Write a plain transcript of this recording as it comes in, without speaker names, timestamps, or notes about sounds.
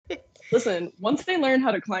Listen, once they learn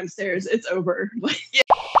how to climb stairs, it's over. Yeah.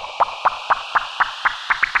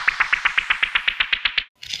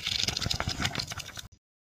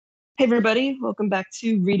 Hey everybody, welcome back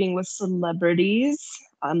to Reading with Celebrities.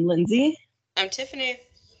 I'm Lindsay. I'm Tiffany.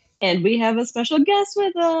 And we have a special guest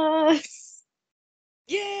with us.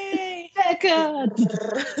 Yay! Becca!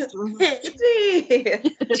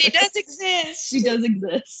 She does exist. She does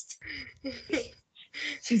exist.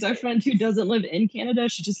 She's our friend who doesn't live in Canada,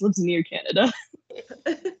 she just lives near Canada.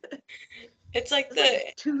 It's like the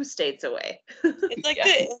 2 states away. It's like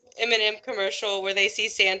the M&M commercial where they see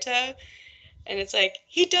Santa and it's like,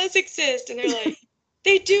 he does exist, and they're like,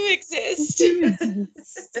 they do exist.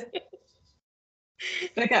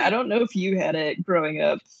 Becca, I don't know if you had it growing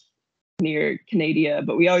up near Canada,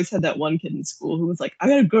 but we always had that one kid in school who was like, I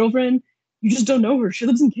got a girlfriend, you just don't know her, she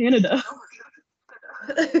lives in Canada.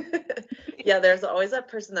 Yeah, there's always that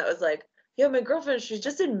person that was like, yeah, my girlfriend, she's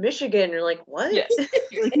just in Michigan. You're like, what? Yes.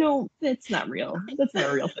 You're like, no, that's not real. That's not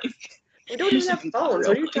a real thing. We don't even have phones.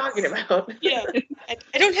 What are you talking about? Yeah.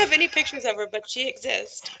 I don't have any pictures of her, but she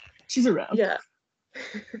exists. She's around. Yeah.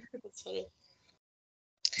 That's funny.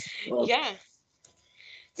 Well, yeah.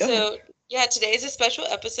 go So, ahead. yeah, today's a special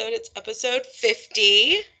episode. It's episode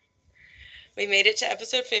 50. We made it to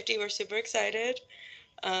episode 50. We're super excited.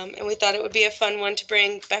 And we thought it would be a fun one to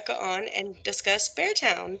bring Becca on and discuss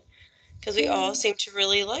Beartown, because we all seem to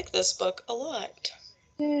really like this book a lot.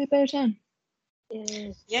 Yay, Beartown.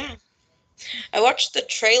 Yeah. I watched the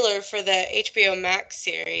trailer for the HBO Max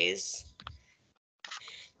series,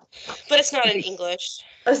 but it's not in English.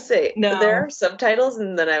 Let's see. No. There are subtitles,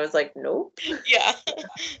 and then I was like, nope. Yeah.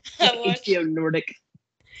 I watched, HBO Nordic.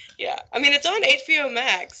 yeah. I mean, it's on HBO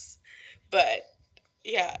Max, but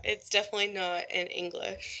yeah, it's definitely not in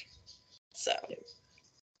English. So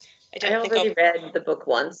I already read the book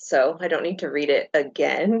once, so I don't need to read it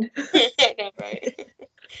again. I know, right?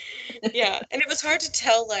 Yeah, and it was hard to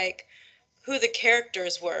tell, like, who the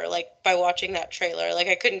characters were, like, by watching that trailer. Like,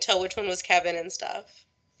 I couldn't tell which one was Kevin and stuff.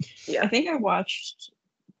 Yeah. I think I watched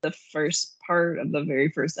the first part of the very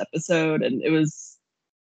first episode, and it was,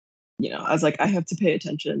 I was like, I have to pay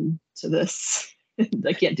attention to this.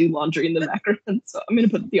 I can't do laundry in the background, so I'm going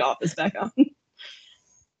to put The Office back on.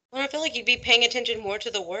 Well, I feel like you'd be paying attention more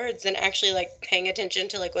to the words than actually, like, paying attention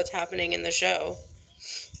to, like, what's happening in the show.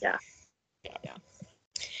 Yeah. Yeah.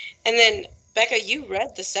 And then, Becca, you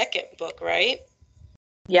read the second book, right?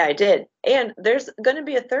 Yeah, I did. And there's going to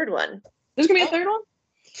be a third one. There's going to be a third one?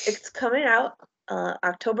 It's coming out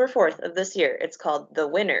October 4th of this year. It's called The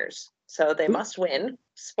Winners. So they must win.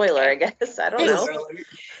 Spoiler, I guess. I don't know.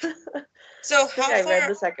 So I read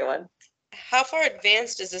the second one. How far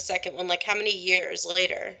advanced is the second one? Like, how many years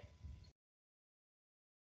later?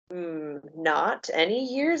 Not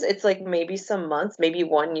any years. It's like maybe some months, maybe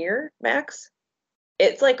 1 year max.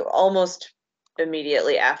 It's like almost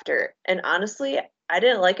immediately after. And honestly, I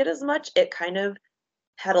didn't like it as much. It kind of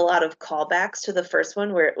had a lot of callbacks to the first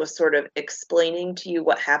one where it was sort of explaining to you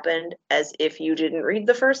what happened as if you didn't read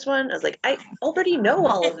the first one. I was like, I already know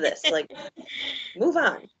all of this. Like, move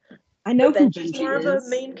on. I know who Benji Benji more is. of a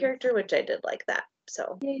main character, which I did like that.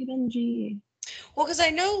 So yay, Benji. Well, because I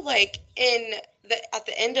know, like, at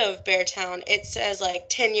the end of Beartown, it says, like,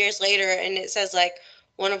 10 years later, and it says, like,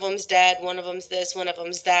 one of them's dead, one of them's this, one of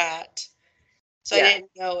them's that. So yeah. I didn't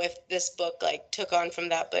know if this book, like, took on from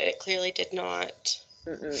that, but it clearly did not.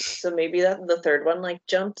 So maybe the third one, like,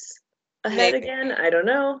 jumps ahead again. I don't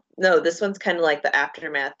know. No, this one's kind of like the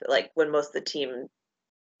aftermath, like when most of the team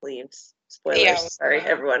leaves. Spoilers. Yeah, sorry,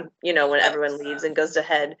 everyone. When everyone leaves and goes to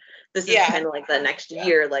head. This is kind of like the next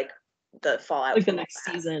year, like the fallout. Like the next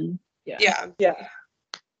season. Yeah. I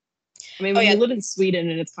mean, when you live in Sweden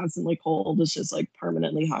and it's constantly cold, it's just like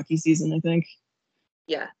permanently hockey season, I think.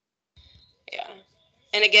 Yeah.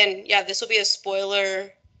 And again, this will be a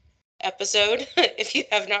spoiler episode. If you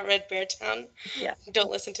have not read Beartown,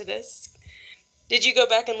 don't listen to this. Did you go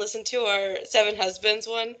back and listen to our Seven Husbands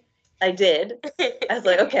one? I did. I was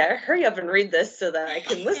like, okay, hurry up and read this so that I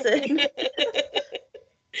can listen. And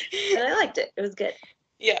I liked it. It was good.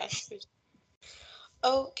 Yeah.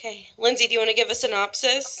 Okay. Lindsay, do you want to give a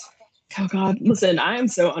synopsis? Oh, God. Listen, I am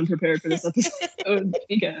so unprepared for this episode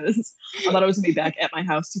because I thought I was going to be back at my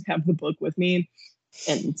house to have the book with me,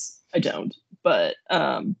 and I don't. But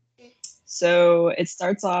so it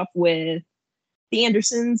starts off with the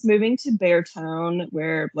Andersons moving to Beartown,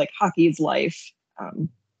 where, like, hockey is life.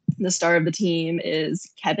 The star of the team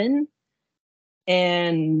is Kevin,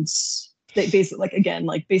 and they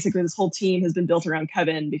basically this whole team has been built around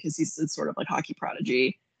Kevin because he's a sort of like hockey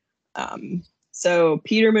prodigy. So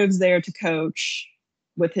Peter moves there to coach,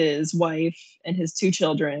 with his wife and his 2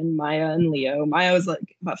 children, Maya and Leo. Maya was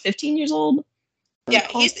like about 15 years old. Yeah,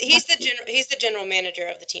 he's the general manager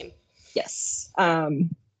of the team. Yes.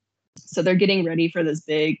 So they're getting ready for this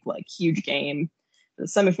big, like, huge game, the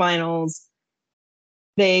semifinals.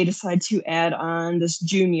 They decide to add on this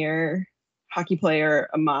junior hockey player,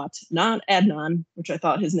 Amat, not Adnan, which I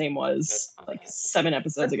thought his name was like 7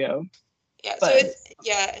 episodes ago. Yeah, But,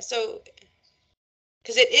 so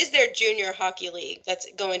because it is their junior hockey league that's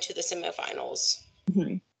going to the semifinals,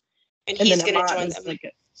 mm-hmm. and he's going to join them.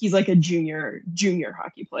 He's like a junior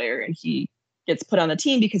hockey player, and he gets put on the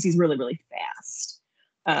team because he's really, really fast.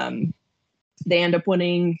 They end up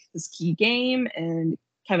winning this key game, and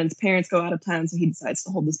Kevin's parents go out of town, so he decides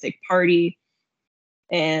to hold this big party.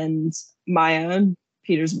 And Maya,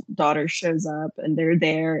 Peter's daughter, shows up, and they're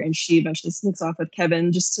there, and she eventually sneaks off with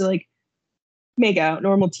Kevin just to like make out,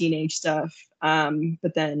 normal teenage stuff.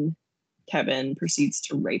 But then Kevin proceeds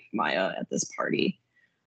to rape Maya at this party,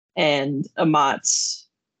 and Amat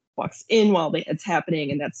walks in while it's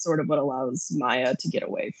happening, and that's sort of what allows Maya to get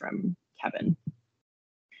away from Kevin.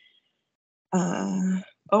 And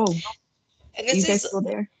this you guys still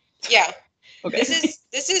there? Yeah. Okay.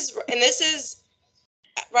 This is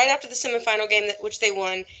right after the semifinal game which they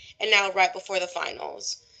won, and now right before the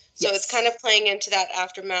finals. So yes. It's kind of playing into that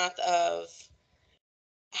aftermath of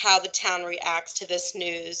how the town reacts to this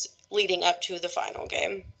news leading up to the final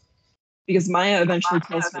game. Because Maya eventually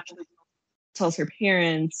tells her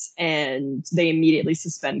parents, and they immediately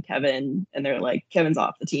suspend Kevin, and they're like, Kevin's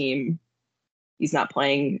off the team. He's not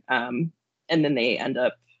playing. And then they end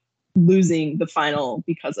up losing the final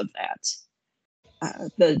because of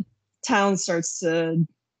that. The town starts to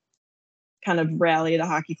kind of rally. The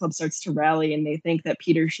hockey club starts to rally, and they think that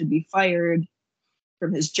Peter should be fired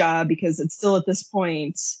from his job because it's still at this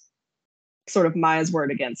point sort of Maya's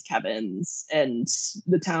word against Kevin's, and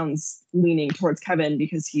the town's leaning towards Kevin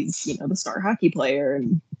because he's, you know, the star hockey player,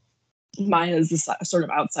 and Maya's this sort of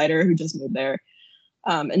outsider who just moved there.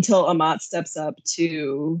 Until Amat steps up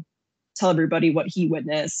to tell everybody what he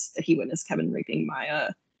witnessed, that he witnessed Kevin raping Maya.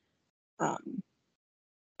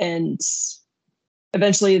 And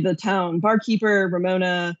eventually the town barkeeper,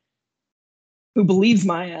 Ramona, who believes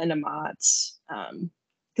Maya and Amat,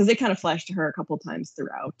 because they kind of flashed to her a couple times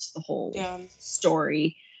throughout the whole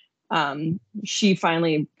story. She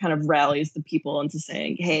finally kind of rallies the people into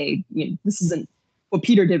saying, hey, you know, this isn't, what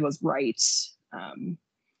Peter did was right.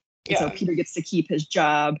 So Peter gets to keep his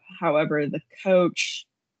job. However, the coach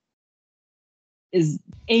is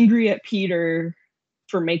angry at Peter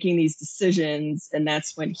for making these decisions, and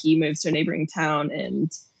that's when he moves to a neighboring town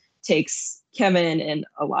and takes Kevin and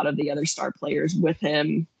a lot of the other star players with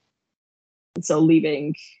him. And so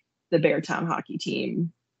leaving the Beartown hockey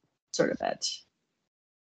team sort of at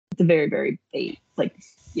the very, very like,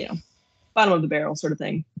 you know, bottom of the barrel sort of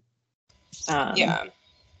thing.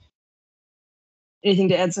 Anything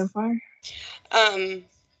to add so far?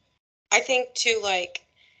 I think too, like,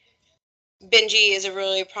 Benji is a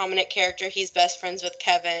really prominent character. He's best friends with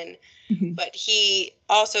Kevin, but he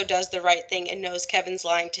also does the right thing and knows Kevin's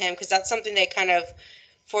lying to him, because that's something they kind of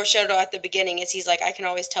foreshadow at the beginning, is he's like, I can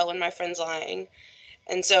always tell when my friend's lying.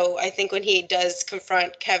 And so I think when he does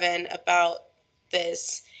confront Kevin about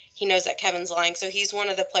this, he knows that Kevin's lying. So he's one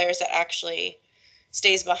of the players that actually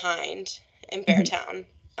stays behind in Beartown.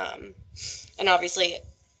 And obviously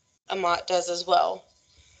Amat does as well.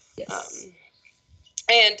 Yes.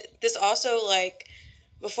 And this also, like,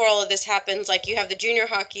 before all of this happens, like, you have the junior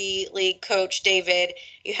hockey league coach, David.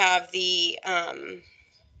 You have the, I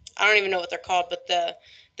don't even know what they're called, but the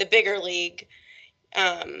bigger league.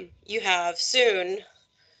 You have Soon,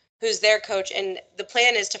 who's their coach, and the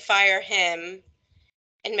plan is to fire him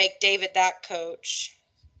and make David that coach.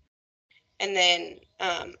 And then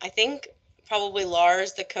I think probably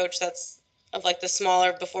Lars, the coach that's of, like, the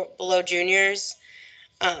smaller below juniors.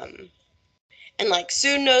 And, like,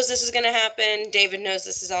 Soon knows this is going to happen. David knows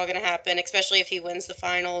this is all going to happen, especially if he wins the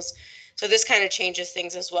finals. So this kind of changes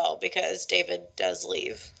things as well, because David does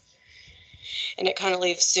leave. And it kind of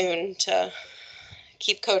leaves Soon to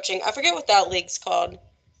keep coaching. I forget what that league's called.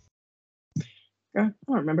 I don't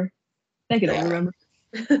remember. I think I don't remember.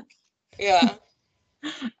 Yeah.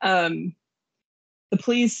 The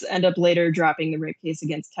police end up later dropping the rape case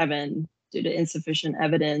against Kevin due to insufficient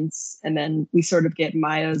evidence. And then we sort of get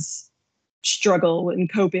Maya's struggle in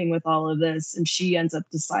coping with all of this, and she ends up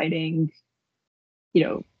deciding, you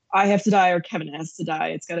know, I have to die or Kevin has to die.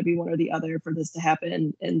 It's got to be one or the other for this to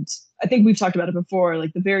happen. And I think we've talked about it before,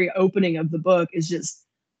 like, the very opening of the book is just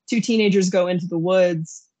 2 teenagers go into the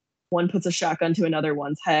woods, one puts a shotgun to another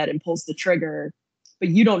one's head and pulls the trigger. but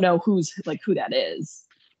you don't know who that is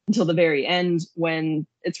until the very end when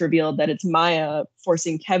it's revealed that it's Maya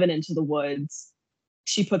forcing Kevin into the woods.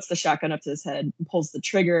 She puts the shotgun up to his head and pulls the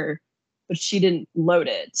trigger, but she didn't load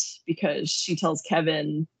it because she tells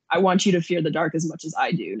Kevin, I want you to fear the dark as much as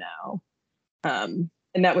I do now.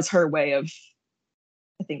 And that was her way of,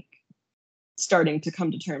 I think, starting to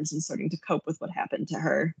come to terms and starting to cope with what happened to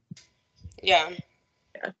her. Yeah.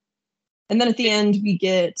 And then at the end, we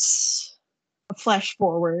get a flash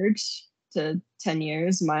forward to 10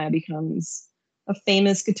 years. Maya becomes a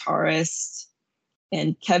famous guitarist,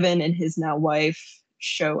 and Kevin and his now wife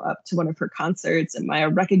show up to one of her concerts, and Maya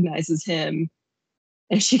recognizes him.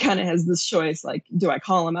 And she kind of has this choice, like, do I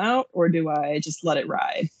call him out or do I just let it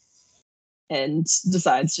ride? And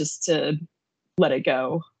decides just to let it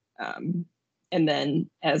go. And then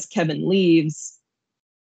as Kevin leaves,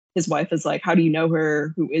 his wife is like, how do you know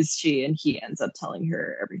her? Who is she? And he ends up telling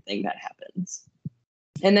her everything that happens.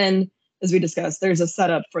 And then, as we discussed, there's a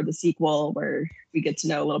setup for the sequel where we get to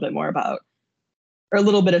know a little bit more about, or a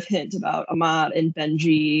little bit of hint about Amat and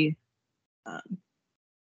Benji. Do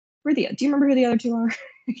you remember who the other two are?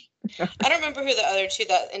 I don't remember who the other two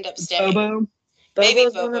that end up staying. Bobo? Maybe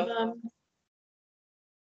Bobo's Bobo. one of them.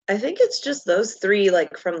 I think it's just those three,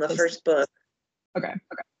 like, from the first book. Okay.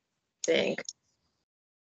 I think.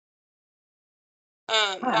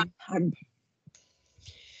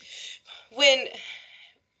 When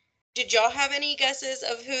did y'all have any guesses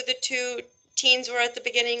of who the two teens were at the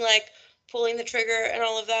beginning, like pulling the trigger and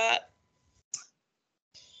all of that?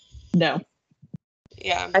 No.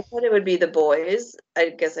 Yeah. I thought it would be the boys. I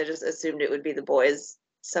guess I just assumed it would be the boys.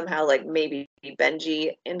 Somehow, like, maybe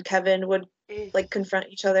Benji and Kevin would, like, confront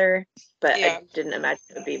each other. But Yeah. I didn't imagine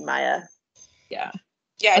it would be Maya. Yeah.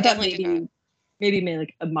 Yeah, I thought definitely did not. maybe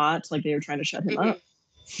like Amat, like they were trying to shut him up.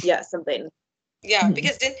 Yeah, something. Yeah, Mhm.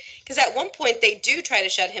 because at one point they do try to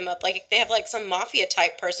shut him up. Like they have like some mafia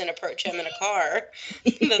type person approach him in a car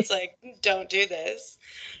that's like, don't do this.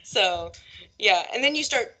 So yeah, and then you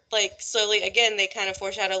start like slowly again they kind of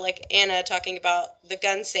foreshadow like Anna talking about the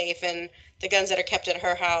gun safe and the guns that are kept at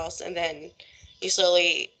her house, and then you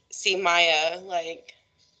slowly see Maya like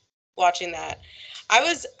watching that. I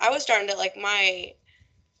was starting to like my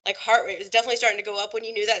like heart rate was definitely starting to go up when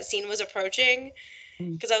you knew that scene was approaching,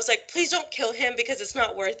 because I was like, please don't kill him because it's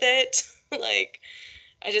not worth it. Like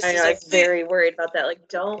I I know, was I like, was very worried about that. Like,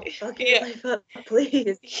 don't fuck your life up,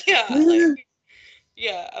 please. yeah, like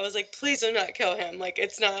yeah, I was like, please do not kill him. Like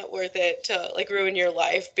it's not worth it to like ruin your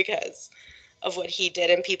life because of what he did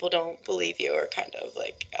and people don't believe you, or kind of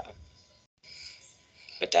like yeah.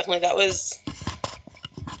 But definitely that was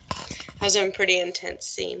a pretty intense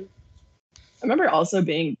scene. I remember also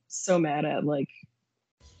being so mad at like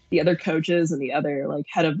the other coaches and the other like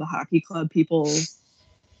head of the hockey club people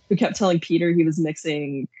who kept telling Peter he was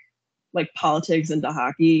mixing like politics into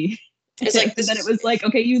hockey. It's like and then it was like,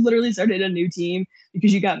 okay, you literally started a new team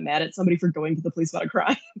because you got mad at somebody for going to the police about a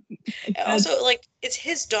crime. Like, also, like it's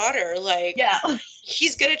his daughter. Like, yeah,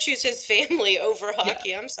 he's gonna choose his family over hockey.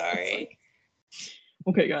 Yeah. I'm sorry.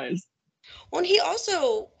 Like, okay, guys. Well, and he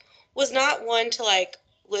also was not one to like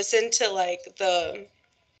listen to like the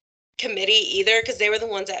committee either, because they were the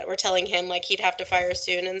ones that were telling him like he'd have to fire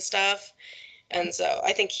soon and stuff. And so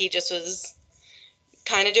I think he just was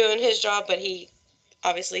kind of doing his job, but he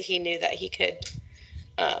knew that he could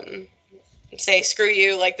say, screw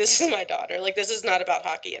you, like this is my daughter, like this is not about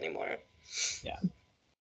hockey anymore. Yeah.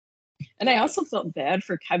 And I also felt bad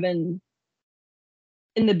for Kevin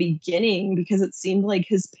in the beginning because it seemed like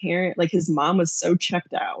his mom was so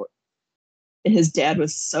checked out and his dad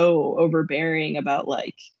was so overbearing about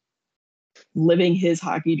like living his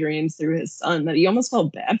hockey dreams through his son that he almost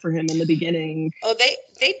felt bad for him in the beginning. Oh,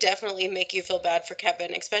 they definitely make you feel bad for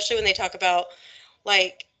Kevin, especially when they talk about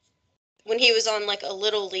like when he was on like a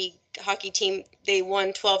little league hockey team, they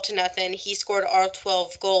won 12-0. He scored all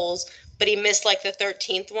 12 goals, but he missed like the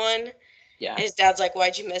 13th one. Yeah. And his dad's like,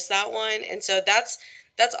 why'd you miss that one? And so that's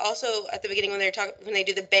also at the beginning when they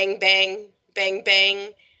do the bang bang bang bang.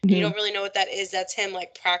 Mm-hmm. You don't really know what that is. That's him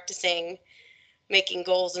like practicing making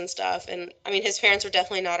goals and stuff. And I mean, his parents were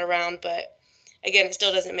definitely not around, but again, it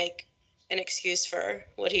still doesn't make an excuse for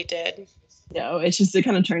what he did. No, it's just, it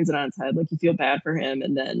kind of turns it on its head. Like you feel bad for him,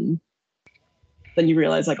 and then you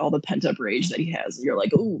realize like all the pent up rage that he has, and you're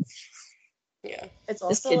like, ooh, yeah. It's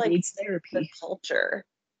this also kid like needs therapy. the culture,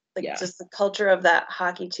 like yeah. just the culture of that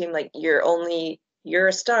hockey team. Like you're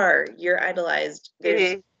a star, you're idolized.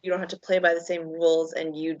 There's you don't have to play by the same rules,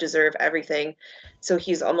 and you deserve everything. So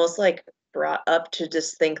he's almost like brought up to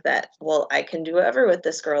just think that, well, I can do whatever with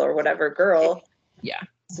this girl or whatever girl. Yeah.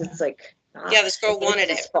 So it's like, this girl wanted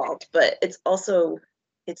his it. fault, but it's also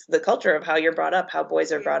it's the culture of how you're brought up, how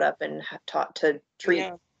boys are brought up and taught to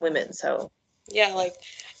treat women. So yeah, like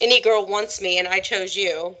any girl wants me and I chose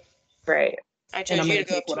you. Right. I And chose I'm you going to to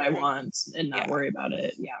go take up what to I her. want and not worry about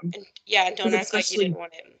it. Yeah. And don't act like you didn't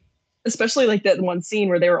want it. Especially like that one scene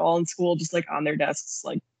where they were all in school, just like on their desks,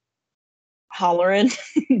 like hollering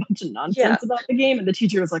a bunch of nonsense about the game. And the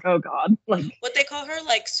teacher was like, oh God. Like what they call her,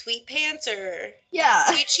 like sweet pants or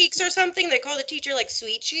sweet cheeks or something. They call the teacher like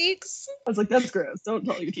sweet cheeks. I was like, that's gross. Don't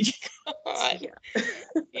tell your teacher.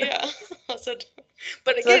 Yeah. Also,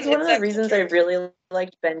 but again, so that's one of the reasons I really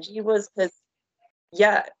liked Benji was because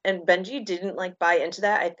and Benji didn't like buy into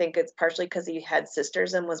that. I think it's partially because he had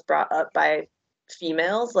sisters and was brought up by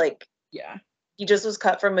females. Like he just was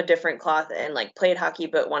cut from a different cloth and like played hockey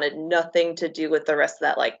but wanted nothing to do with the rest of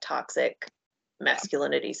that like toxic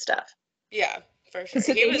masculinity stuff. Yeah, for sure.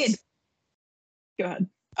 Go ahead.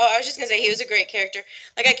 Oh, I was just gonna say he was a great character.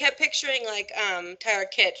 Like I kept picturing like Tyler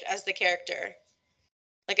Kitsch as the character.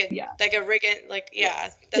 Like a Riggins,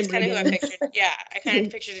 that's kind of who I pictured. Yeah, I kind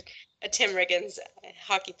of pictured a Tim Riggins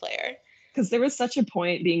hockey player. Because there was such a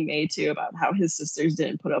point being made too about how his sisters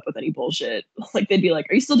didn't put up with any bullshit. Like they'd be like,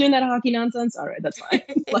 "Are you still doing that hockey nonsense? All right, that's fine."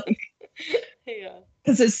 Like,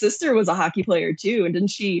 because his sister was a hockey player too, and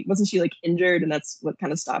wasn't she like injured, and that's what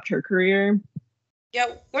kind of stopped her career? Yeah,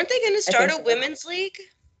 weren't they going to start a women's league?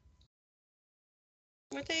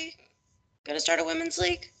 Weren't they going to start a women's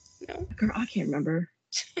league? No, girl, I can't remember.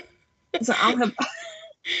 So I don't have.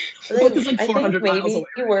 Like, like 400 miles away.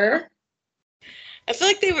 You were. I feel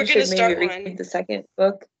like they were going to start one. The second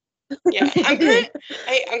book. Yeah,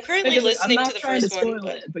 I'm currently listening to the first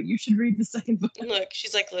one. But you should read the second book. Look,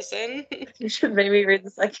 she's like, listen. You should maybe read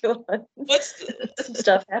the second one. Some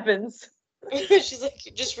stuff happens. She's like,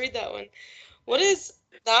 just read that one. What is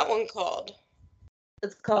that one called?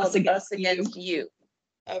 It's called Us Against You.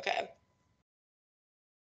 Okay.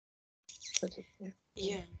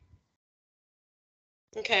 Yeah.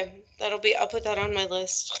 Okay, I'll put that on my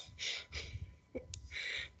list.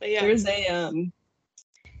 But yeah. There's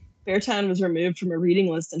Beartown was removed from a reading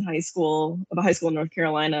list in high school in North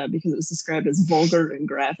Carolina because it was described as vulgar and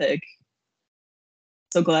graphic.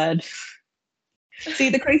 So glad. See,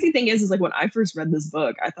 the crazy thing is like when I first read this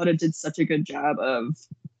book, I thought it did such a good job of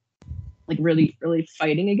like really, really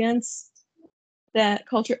fighting against that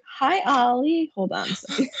culture. Hi, Ollie. Hold on a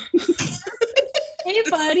second. Hey,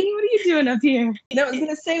 buddy, what are you doing up here? No, I was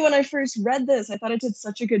gonna say when I first read this, I thought it did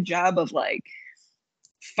such a good job of like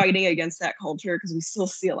fighting against that culture because we still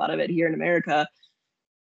see a lot of it here in America.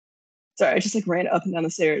 Sorry, I just like ran up and down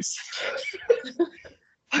the stairs.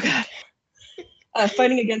 Oh God.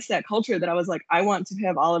 Fighting against that culture that I was like, I want to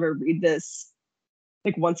have Oliver read this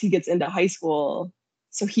like once he gets into high school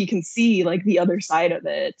so he can see like the other side of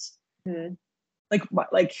it. Mm-hmm.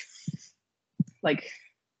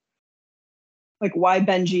 Like why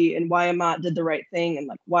Benji and why Amat did the right thing and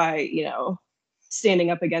like why, you know, standing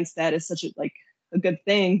up against that is such a good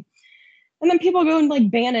thing. And then people go and like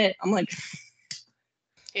ban it. I'm like,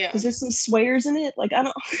 because there's some swears in it. Like I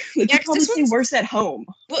don't like you probably say worse at home.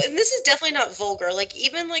 Well, and this is definitely not vulgar. Like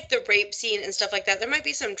even like the rape scene and stuff like that, there might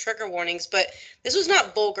be some trigger warnings, but this was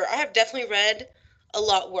not vulgar. I have definitely read a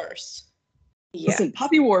lot worse. Yeah. Listen,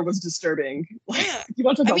 Poppy War was disturbing. Like, you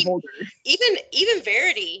want to talk about vulgar. Even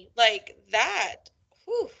Verity, like that.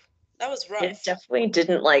 Whew, that was rough. It definitely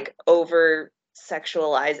didn't like over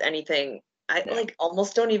sexualize anything. I like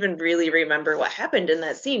almost don't even really remember what happened in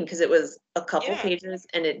that scene because it was a couple pages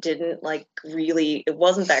and it didn't like really. It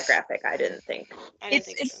wasn't that graphic. I didn't think.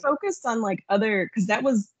 It focused on like other because that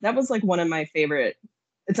was like one of my favorite.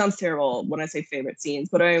 It sounds terrible when I say favorite scenes,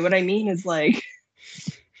 but what I mean is like.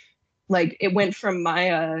 Like it went from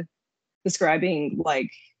Maya describing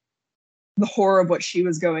like the horror of what she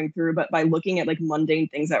was going through, but by looking at like mundane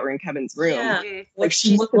things that were in Kevin's room. Yeah. Like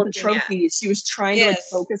she looked at the trophies. She was trying to like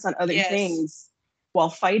focus on other things while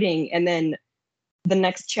fighting. And then the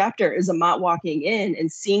next chapter is Amat walking in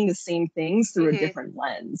and seeing the same things through a different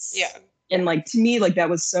lens. Yeah. And like to me, like that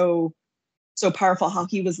was so powerful how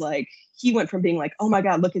he was like, he went from being like, oh my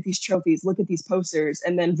God, look at these trophies, look at these posters,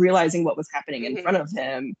 and then realizing what was happening in front of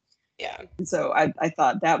him. Yeah. And so I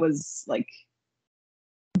thought that was like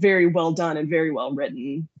very well done and very well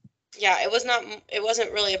written. Yeah, it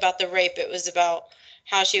wasn't really about the rape. It was about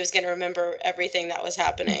how she was going to remember everything that was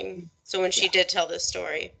happening. So when she did tell this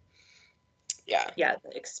story. Yeah. Yeah,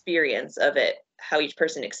 the experience of it, how each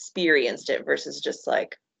person experienced it versus just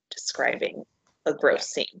like describing a gross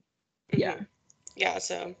scene. Yeah. Yeah,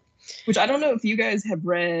 so. Which I don't know if you guys have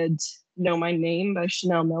read Know My Name by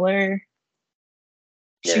Chanel Miller.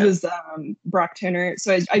 She was Brock Turner.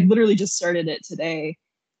 So I literally just started it today.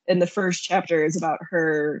 and the first chapter is about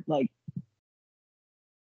her like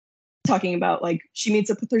talking about like she meets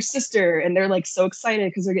up with her sister and they're like so excited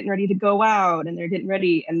because they're getting ready to go out and they're getting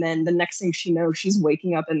ready, and then the next thing she knows she's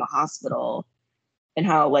waking up in the hospital, and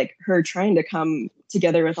how like her trying to come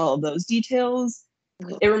together with all of those details,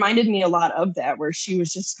 it reminded me a lot of that, where she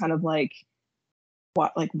was just kind of like,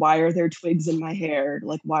 what, like, why are there twigs in my hair,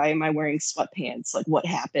 like why am I wearing sweatpants, like what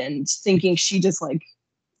happened, thinking she just like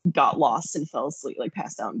got lost and fell asleep, like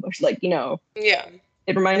passed out in the bush, like, you know. Yeah.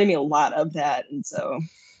 It reminded me a lot of that. And so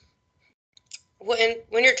when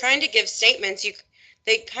you're trying to give statements,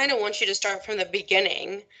 they kind of want you to start from the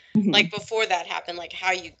beginning, mhm. like before that happened, like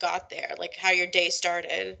how you got there, like how your day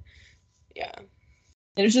started. Yeah.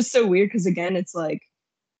 And it's just so weird because again, it's like,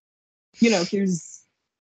 you know, here's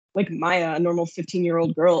like Maya, a normal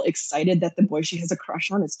 15-year-old girl, excited that the boy she has a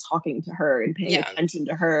crush on is talking to her and paying Yeah. attention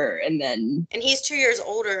to her, and then And he's 2 years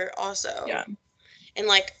older also. yeah. And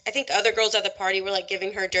like I think other girls at the party were like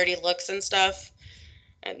giving her dirty looks and stuff.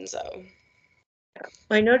 And so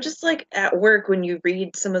I know, just like at work when you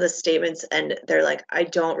read some of the statements and they're like, I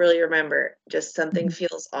don't really remember, just something Mhm.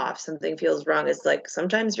 feels off, something feels wrong. It's like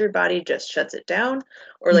sometimes your body just shuts it down,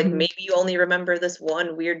 or like Mhm. maybe you only remember this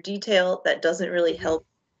one weird detail that doesn't really help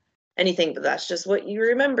anything, but that's just what you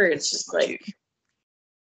remember. It's just what like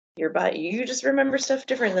your body, you just remember stuff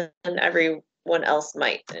different than everyone else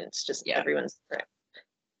might, and it's just Yeah. everyone's different.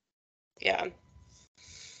 yeah.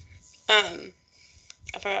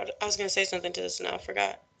 I forgot. I was gonna say something to this and now I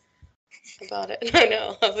forgot about it. I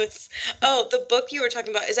know. Oh, the book you were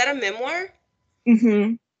talking about, is that a memoir?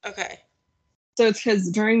 Mm-hmm. Okay. So it's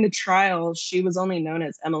because during the trial, she was only known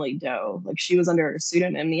as Emily Doe. Like she was under a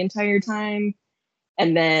pseudonym the entire time.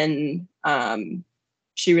 And then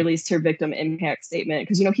she released her victim impact statement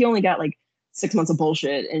because, you know, he only got like 6 months of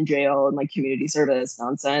bullshit in jail and like community service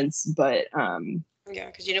nonsense. But Yeah,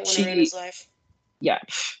 because you didn't want to ruin his life. yeah,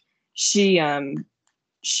 she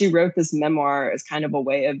wrote this memoir as kind of a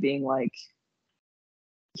way of being like,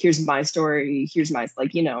 here's my story, here's my,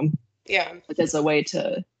 like, you know, Yeah. like as a way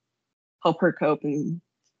to help her cope and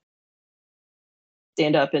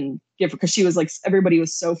stand up and give her, because she was like, everybody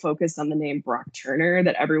was so focused on the name Brock Turner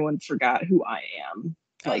that everyone forgot who I am.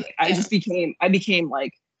 Like Yeah. I became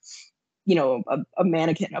like, you know, a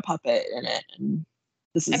mannequin, a puppet in it, and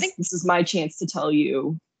this is my chance to tell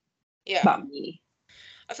you about me.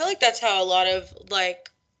 I feel like that's how a lot of like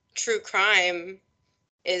true crime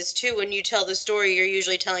is too. When you tell the story, you're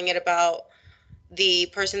usually telling it about the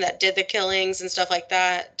person that did the killings and stuff like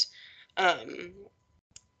that.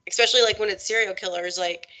 Especially like when it's serial killers,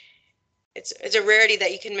 like it's a rarity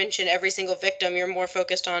that you can mention every single victim. You're more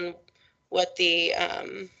focused on what the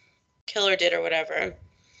killer did or whatever.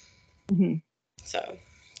 Mm-hmm. So,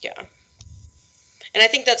 yeah. And I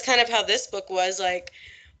think that's kind of how this book was. Like,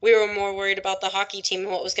 we were more worried about the hockey team and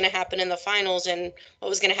what was going to happen in the finals and what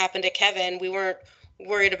was going to happen to Kevin. We weren't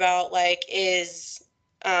worried about, like, is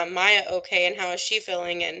Maya okay and how is she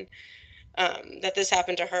feeling, and that this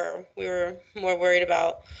happened to her. We were more worried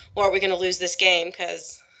about, well, are we going to lose this game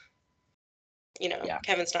because, you know,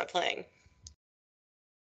 Kevin's not playing.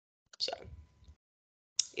 So,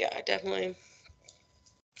 yeah, I definitely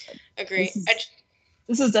agree.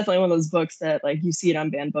 This is definitely one of those books that like you see it on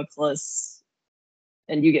banned books lists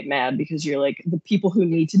and you get mad because you're like, the people who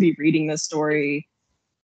need to be reading this story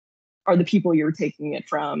are the people you're taking it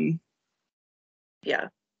from. Yeah.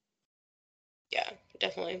 Yeah,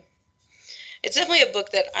 definitely. It's definitely a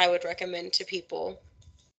book that I would recommend to people.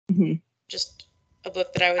 Mm-hmm. Just a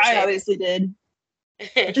book that I would I say. obviously did.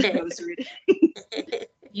 I just chose to read it.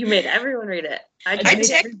 You made everyone read it. I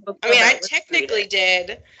technically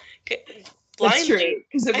did. That's true,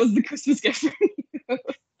 because it was the Christmas gift for you.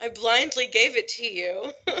 I blindly gave it to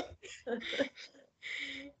you.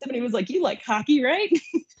 Somebody was like, you like hockey, right?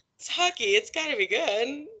 It's hockey. It's got to be good.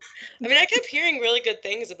 I mean, I kept hearing really good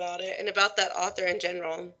things about it and about that author in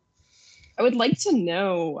general. I would like to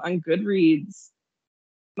know on Goodreads,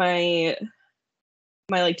 my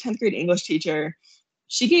like 10th grade English teacher,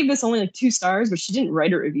 she gave this only like 2 stars, but she didn't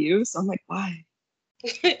write a review. So I'm like, why?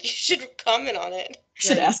 You should comment on it. You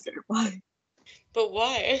should ask her why. But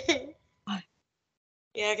why? Why?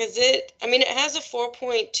 Yeah, because it has a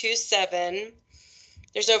 4.27.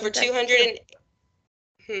 There's over 200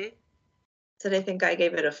 and... Said I think I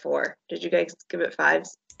gave it a 4. Did you guys give it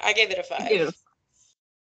 5s? I gave it a 5.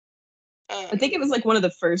 I think it was like one of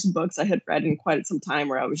the first books I had read in quite some time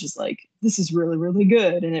where I was just like, this is really, really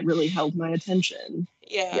good. And it really held my attention.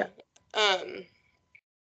 Yeah.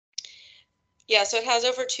 Yeah, so it has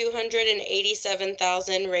over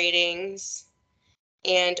 287,000 ratings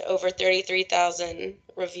and over 33,000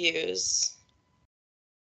 reviews.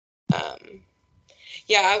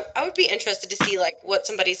 Yeah, I would be interested to see like what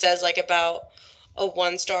somebody says like about a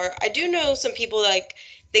 1-star. I do know some people like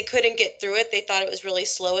they couldn't get through it. They thought it was really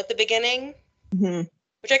slow at the beginning, Mhm.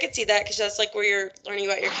 which I could see that because that's like where you're learning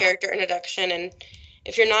about your character introduction. And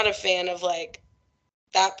if you're not a fan of like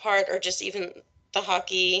that part or just even the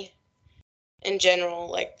hockey in general,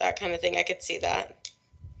 like that kind of thing, I could see that.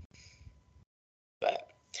 But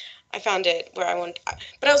I found it where I want.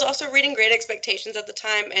 But I was also reading Great Expectations at the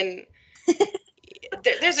time, and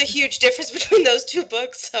there's a huge difference between those two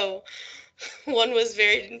books. So one was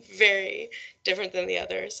very, very different than the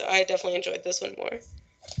other. So I definitely enjoyed this one more.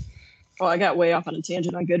 Oh, I got way off on a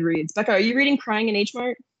tangent on Goodreads. Becca, are you reading Crying in H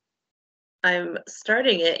Mart? I'm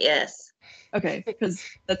starting it, yes. Okay, because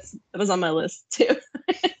that was on my list too.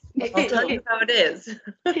 I'll tell you how it is.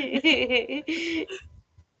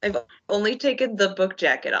 I've only taken the book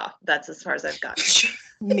jacket off. That's as far as I've gotten.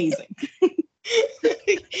 Amazing.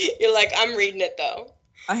 You're like, I'm reading it though.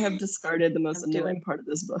 I have discarded the most I'm doing annoying part of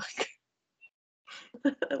this book.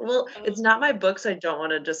 Well, it's not my book, so I don't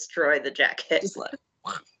want to destroy the jacket. Just like,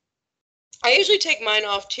 I usually take mine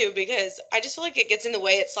off too because I just feel like it gets in the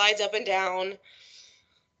way. It slides up and down.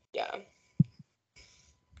 Yeah.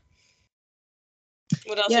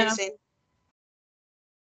 What else are yeah. you saying?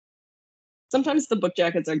 Sometimes the book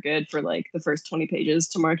jackets are good for like the first 20 pages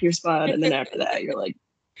to mark your spot, and then after that, you're like,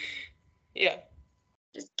 Yeah.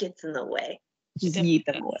 Just gets in the way. just Definitely yeet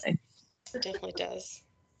them away. It definitely does.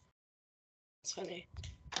 It's funny.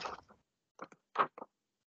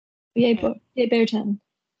 Yay, book. Yay, Beartown.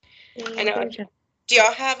 I know. Do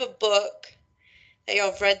y'all have a book that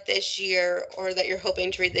y'all have read this year or that you're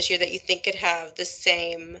hoping to read this year that you think could have the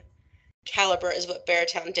same caliber as what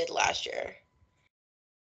Beartown did last year?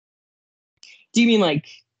 Do you mean like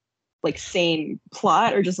same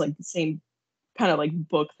plot or just like the same kind of like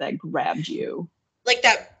book that grabbed you? Like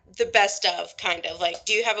that, the best of kind of like,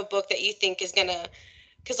 do you have a book that you think is gonna,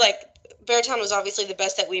 because like Beartown was obviously the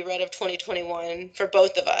best that we read of 2021 for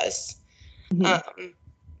both of us. Mhm.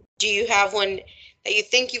 Do you have one that you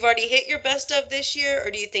think you've already hit your best of this year,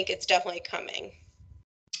 or do you think it's definitely coming?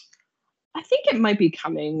 I think it might be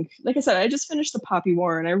coming. Like I said, I just finished the Poppy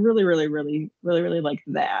War, and I really, really, really, really, really like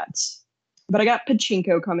that. But I got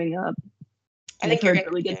Pachinko coming up. I And I've think you're heard gonna.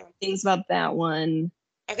 really good Yeah, things about that one.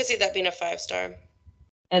 I could see that being a 5-star.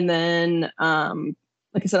 And then,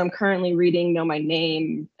 like I said, I'm currently reading Know My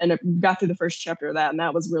Name, and I got through the first chapter of that, and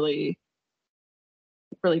that was really,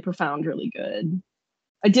 really profound, really good.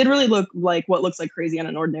 I did really look like What Looks Like Crazy on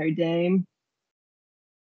an Ordinary Day. I'm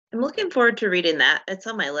looking forward to reading that. It's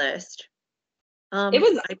on my list. It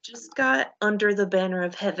was. I just got Under the Banner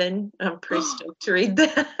of Heaven. I'm pretty stoked to read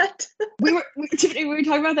that. Tiffany, we were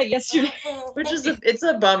talking about that yesterday. Which is it's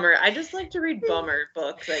a bummer. I just like to read bummer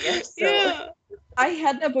books, I guess. So. Yeah. I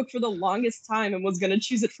had that book for the longest time and was gonna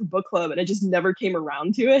choose it for book club, and I just never came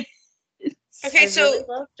around to it. Okay, I so really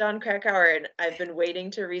love John Krakauer, and I've been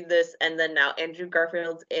waiting to read this, and then now Andrew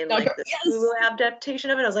Garfield's in like the Yes! Hulu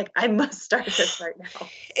adaptation of it. I was like, I must start this right now.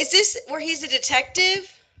 is this where he's a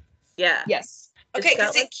detective? Yeah. Yes. Okay, It's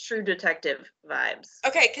got because like True Detective vibes.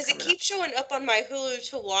 it keeps showing up on my Hulu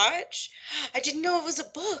to watch. I didn't know it was a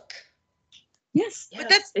book. Yes. Yeah,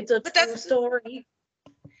 But it's a but true that's story.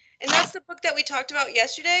 and that's the book that we talked about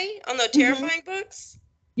yesterday on the terrifying books.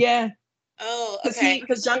 Yeah. Oh, okay.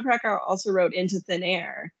 Because John Krakauer also wrote Into Thin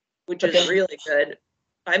Air, Which is really good.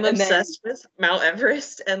 I'm and obsessed with Mount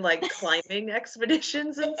Everest and like climbing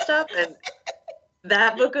expeditions and stuff, and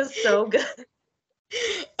that book is so good.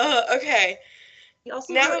 Okay. He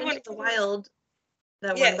also Now I wrote want Into the Wild,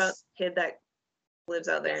 that one about Yes. the kid that lives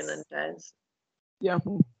out there and Yes. then dies. Yeah.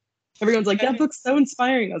 Everyone's like, that book's so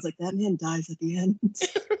inspiring. I was like, that man dies at the end.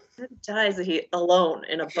 Dies he alone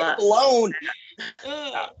in a bus. Alone.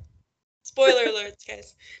 Spoiler alerts,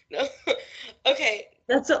 guys. No. Okay.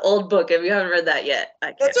 That's an old book. If you haven't read that yet,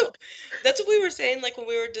 I can't help. That's what we were saying, like when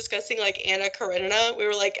we were discussing like Anna Karenina. We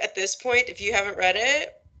were like, at this point, if you haven't read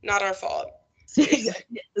it, not our fault. Yeah,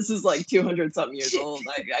 this is like 200 something years old.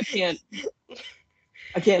 I can't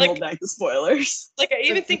Like- hold back the spoilers. Like I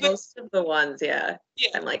even think most of the ones, yeah.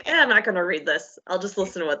 I'm like, I'm not gonna read this. I'll just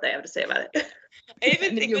listen to what they have to say about it. I even And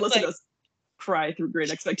then think you with listen like to us cry through Great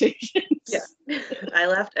Expectations. Yeah. I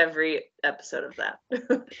laughed every episode of that.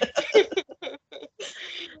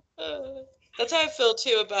 That's how I feel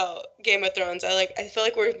too about Game of Thrones. I feel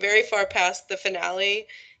like we're very far past the finale.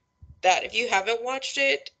 That if you haven't watched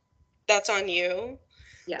it, that's on you.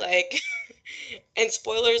 Yeah. Like, and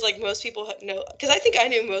spoilers, like most people know, because I think I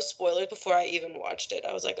knew most spoilers before I even watched it.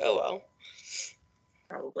 I was like, oh well.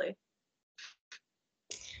 Probably.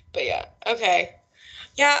 But yeah, okay.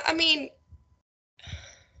 Yeah, I mean,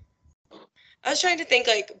 I was trying to think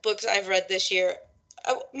like books I've read this year.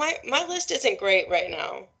 My list isn't great right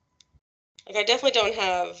now. Like I definitely don't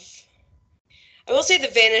have. I will say The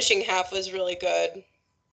Vanishing Half was really good.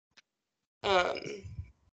 I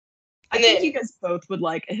And think then you guys both would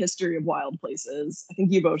like A History of Wild Places. I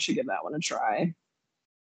think you both should give that one a try.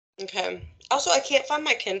 okay. Also, I can't find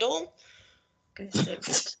my Kindle, Guys,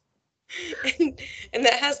 saved it. and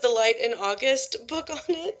that has the Light in August book on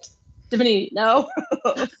it. Tiffany, no.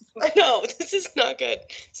 I know this is not good.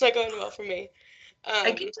 It's not going well for me.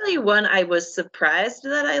 I can tell you one I was surprised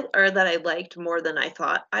that I liked more than I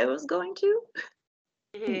thought I was going to,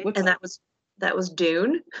 Mhm. What's and that was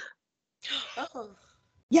Dune, Oh,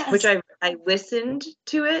 yes. which I listened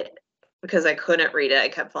to it because I couldn't read it. I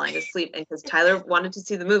kept falling asleep, and because Tyler wanted to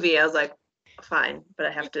see the movie, I was like, fine, but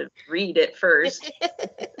I have to read it first.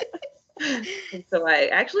 And so I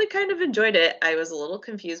actually kind of enjoyed it. I was a little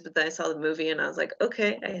confused, but then I saw the movie and I was like,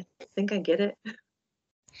 okay, I think I get it.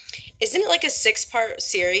 isn't it like a 6-part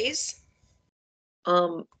series?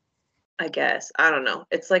 I guess. I don't know.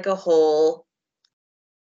 It's like a whole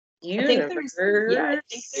I think universe.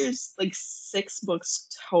 there's like 6 books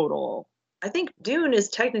total. I think Dune is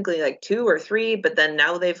technically like 2 or 3, but then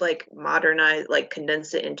now they've like modernized, like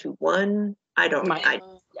condensed it into one. I don't.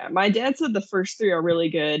 My dad said the first 3 are really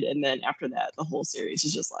good, and then after that, the whole series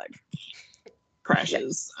is just like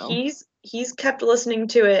crashes. Yeah. So. He's kept listening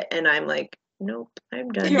to it, and I'm like, nope,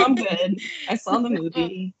 I'm done. I'm good. I saw the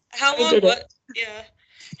movie. How I long? did it. What? Yeah.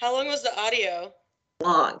 How long was the audio?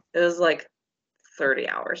 Long. It was like 30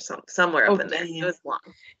 hours, somewhere up in there. Dang. It was long.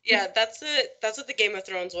 Yeah, that's it. That's what the Game of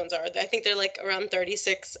Thrones ones are. I think they're like around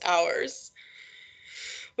 36 hours,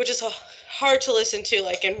 which is hard to listen to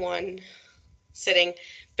like in one sitting.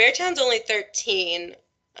 Beartown's only 13,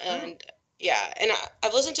 and yeah, and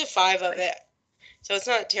I've listened to 5 of it, so it's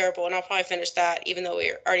not terrible, and I'll probably finish that, even though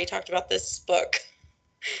we already talked about this book.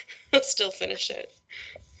 I'll still finish it.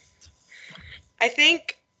 I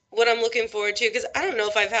think what I'm looking forward to, because I don't know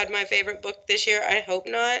if I've had my favorite book this year. I hope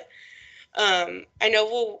not. I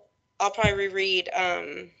know I'll probably reread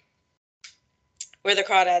Where the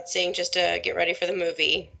Crawdads Sing just to get ready for the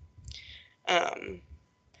movie.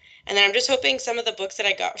 And then I'm just hoping some of the books that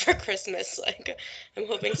I got for Christmas, like I'm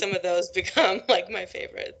hoping some of those become like my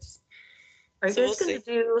favorites. Are you So guys we'll going to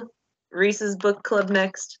see. do Reese's book club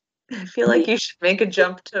next? I feel like you should make a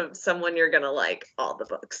jump to someone you're going to like all the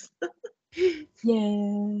books.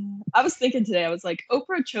 Yeah. I was thinking today, I was like,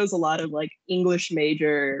 Oprah chose a lot of like English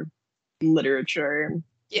major literature.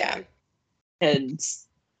 Yeah. And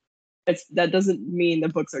that doesn't mean the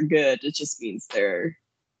books are good. It just means they're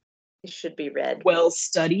It should be read. well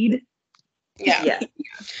studied. Yeah. Yeah.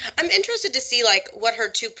 I'm interested to see like what her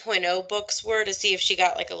 2.0 books were to see if she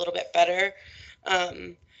got like a little bit better.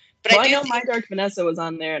 But Well, I I do know think, My Dark Vanessa was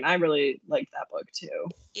on there, and I really liked that book too.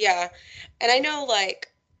 yeah. And I know like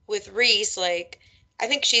with Reese, like I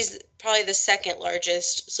think she's probably the second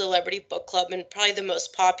largest celebrity book club and probably the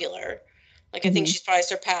most popular. Like I think Mhm. she's probably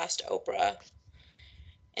surpassed Oprah.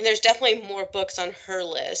 And there's definitely more books on her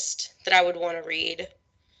list that I would want to read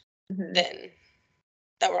Mhm. than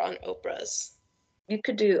that were on Oprah's. You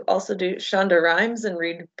could also do Shonda Rhimes and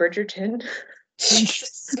read Bridgerton.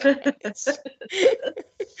 Jesus Christ.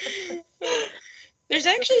 There's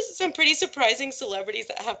actually some pretty surprising celebrities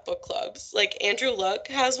that have book clubs. Like Andrew Luck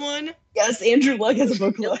has one. Yes, Andrew Luck has a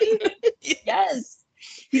book club. Yeah. Yes.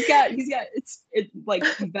 He's got it's like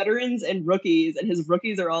veterans and rookies, and his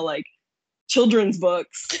rookies are all like children's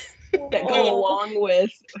books that go along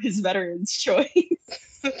with his veterans choice.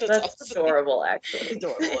 That's awesome. adorable, actually. It's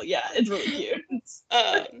adorable. Yeah, it's really cute.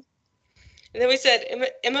 And then we said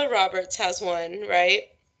Emma Roberts has one, right?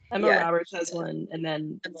 Emma Yeah. Roberts has one, and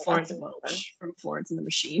then Emma Florence Watson has one. Welch from Florence and the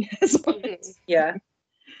Machine has one. Mhm. Yeah.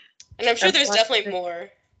 And I'm sure Emma there's Watson- definitely more.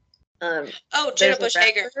 Oh, Jenna Bush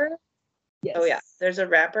Hager. Yes. Oh yeah, there's a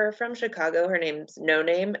rapper from Chicago. Her name's No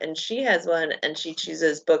Name, and she has one, and she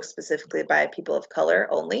chooses books specifically by people of color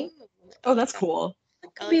only. Oh, that's cool. It I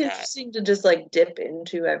could like be that. interesting to just like dip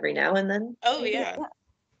into every now and then. Oh maybe. yeah.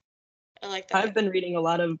 I like that. I've been reading a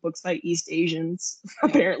lot of books by East Asians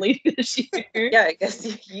apparently this year. Yeah, I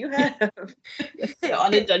guess you have.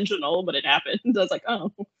 Unintentional, but it happened. I was like,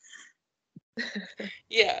 oh.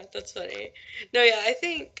 Yeah, that's funny. No, yeah, I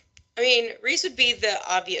mean, Reese would be the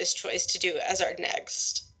obvious choice to do as our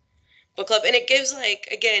next book club. And it gives like,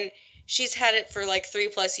 again, she's had it for like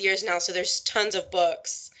 3+ years now, so there's tons of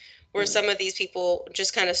books where some of these people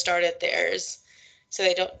just kind of started theirs. So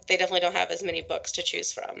they definitely don't have as many books to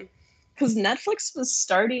choose from. Because Netflix was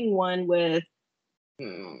starting one with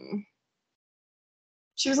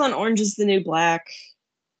she was on Orange is the New Black.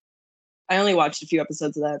 I only watched a few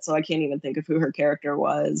episodes of that, so I can't even think of who her character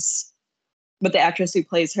was. But the actress who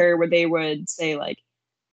plays her, where they would say like,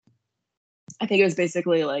 I think it was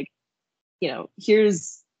basically like,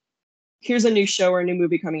 here's a new show or a new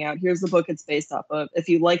movie coming out. Here's the book it's based off of. If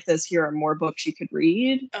you like this, here are more books you could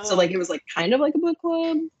read. So like it was like kind of like a book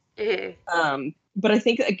club. Mm-hmm. But I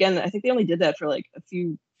think they only did that for like a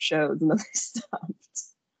few shows and then they stopped.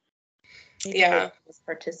 Yeah, was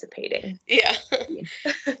participating. Yeah.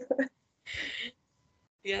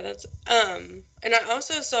 Yeah, that's and I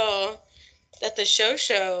also saw that the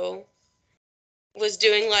show was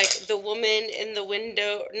doing like the woman in the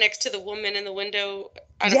window next to the woman in the window.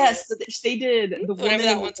 Yes, they did the Whatever woman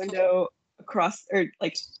that in the one's window across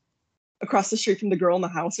the street from the girl in the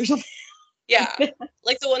house or something. Yeah,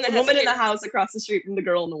 like the one that The has woman in the house across the street from the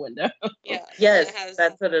girl in the window. Yeah. Yes,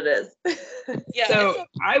 that's what it is. Yeah. So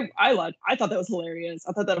I thought that was hilarious.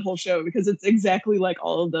 I thought that whole show because it's exactly like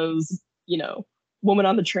all of those, woman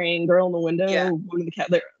on the train, girl in the window, woman in the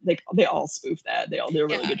cat. They all spoof that. They all do a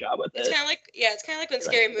really good job with it. It's kind of like when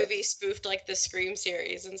Scary Movie spoofed like the Scream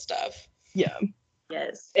series and stuff. Yeah.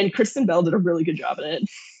 Yes. And Kristen Bell did a really good job in it.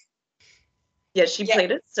 Yeah, she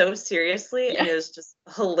played it so seriously, and it was just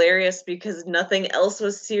hilarious because nothing else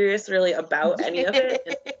was serious really about any of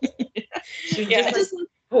it. She was just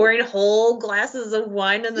pouring whole glasses of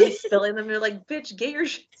wine and then spilling them. You're like, bitch, get your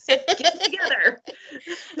shit together.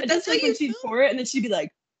 And that's like when she'd pour it, and then she'd be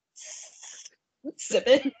like, sip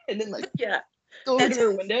it, and then like go over to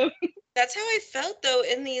her window. That's how I felt though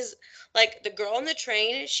in these, like the girl on the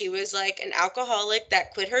train. She was like an alcoholic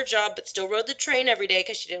that quit her job but still rode the train every day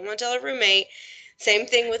because she didn't want to tell her roommate. Same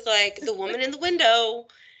thing with like the woman in the window.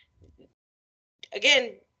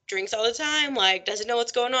 Again, drinks all the time, like doesn't know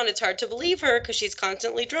what's going on. It's hard to believe her because she's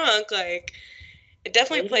constantly drunk. Like it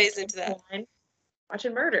definitely plays into that.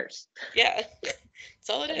 Watching murders. Yeah, that's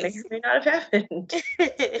all it is. May or may not have happened.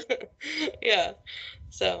 Yeah,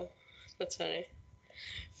 so that's funny.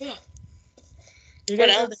 Yeah. You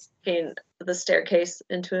guys have seen The Staircase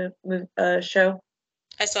into a show?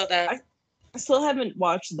 I saw that. I still haven't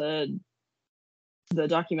watched the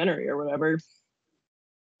documentary or whatever.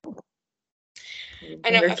 I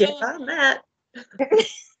know. I feel on that.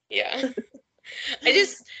 Yeah.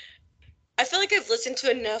 I feel like I've listened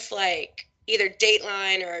to enough like either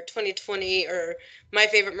Dateline or 2020 or My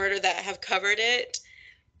Favorite Murder that have covered it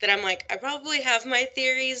that I'm like, I probably have my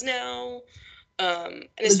theories now. And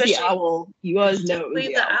especially the owl. You guys know it was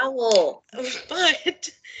the owl. But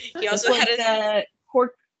he also it's had like that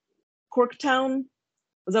Corktown.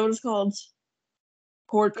 Was that what it's called?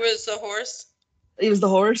 Cork. It was the horse. It was the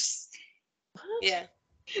horse. Yeah.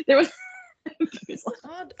 There was. It's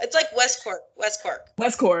like West Cork.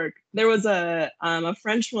 West Cork. There was a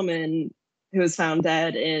French woman who was found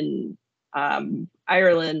dead in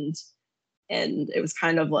Ireland, and it was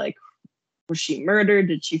kind of like, was she murdered?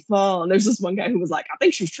 Did she fall? And there's this one guy who was like, I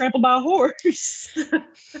think she was trampled by a horse. But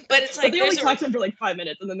it's like they only talk to him for like 5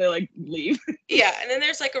 minutes, and then they like leave. Yeah, and then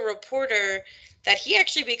there's like a reporter that he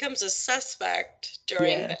actually becomes a suspect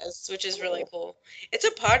during this, which is really cool. It's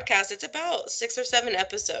a podcast. It's about 6 or 7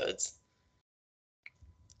 episodes.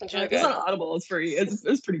 It's really good. It's on Audible. It's free.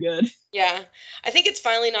 It's pretty good. Yeah, I think it's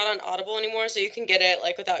finally not on Audible anymore, so you can get it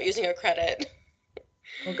like without using a credit.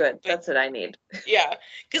 Oh, good. That's what I need. Yeah,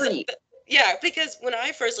 because when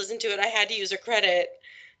I first listened to it, I had to use a credit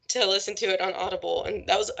to listen to it on Audible, and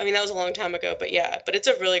that was a long time ago. But it's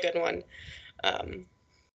a really good one.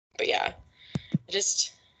 But yeah,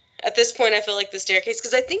 just at this point, I feel like The Staircase,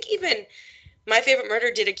 because I think even My Favorite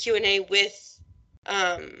Murder did a Q&A with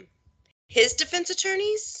his defense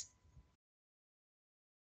attorneys.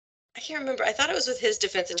 I can't remember. I thought it was with his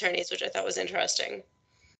defense attorneys, which I thought was interesting.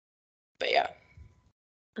 But yeah.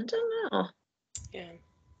 I don't know. Yeah.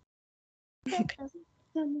 Okay.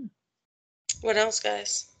 What else,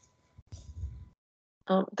 guys?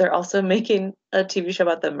 They're also making a TV show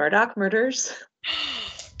about the Murdoch murders.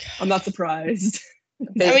 I'm not surprised.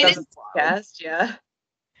 Based on the podcast, yeah.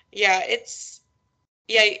 Yeah,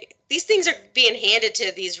 these things are being handed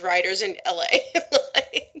to these writers in LA.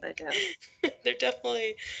 They're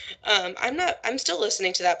definitely I'm still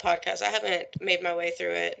listening to that podcast. I haven't made my way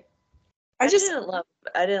through it. I didn't love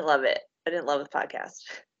it. I didn't love the podcast.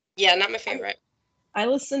 Yeah, not my favorite. I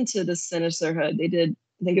listened to the Sinisterhood. They did,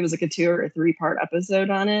 I think it was like a 2 or 3 part episode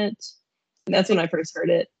on it. And that's when I first heard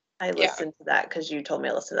it. I listened to that because you told me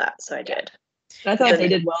to listen to that, so I did. And I thought they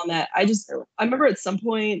did well in that. I remember at some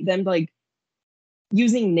point them like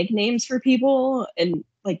using nicknames for people, and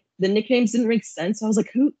like the nicknames didn't make sense. So I was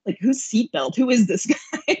like, who's Seatbelt? Who is this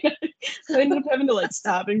guy? So I ended up having to like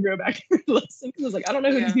stop and go back and listen because I was like, I don't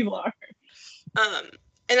know who these people are.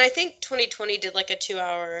 And I think 2020 did like a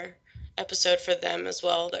 2-hour episode for them as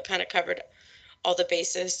well that kind of covered all the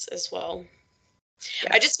bases as well.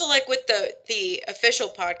 Yeah. I just feel like with the official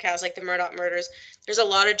podcast, like the Murdoch Murders, there's a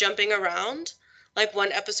lot of jumping around. Like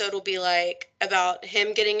one episode will be like about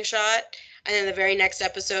him getting shot, and then the very next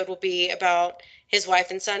episode will be about his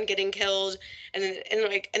wife and son getting killed, and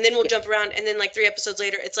then we'll jump around, and then like 3 episodes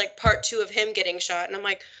later, it's like part 2 of him getting shot, and I'm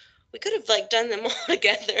like, we could have like done them all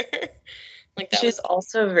together. Like that She's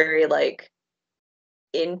also very like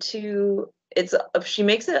into it's. She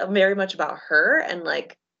makes it very much about her and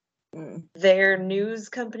like their news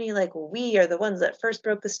company. Like, we are the ones that first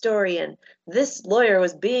broke the story, and this lawyer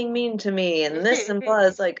was being mean to me, and this and blah.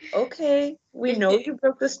 It's like, okay, we know you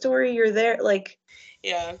broke the story. You're there. Like,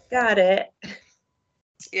 yeah, got it.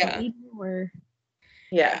 yeah.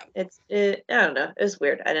 Yeah, I don't know. It was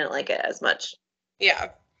weird. I didn't like it as much. Yeah.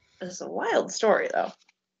 It's a wild story, though.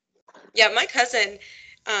 Yeah, my cousin,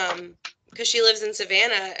 because she lives in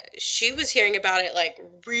Savannah, she was hearing about it like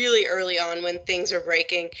really early on when things were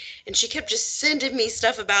breaking, and she kept just sending me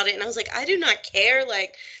stuff about it, and I was like, I do not care.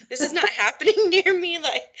 Like, this is not happening near me.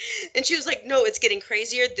 Like, and she was like, no, it's getting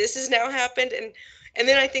crazier. This has now happened, and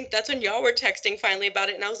then I think that's when y'all were texting finally about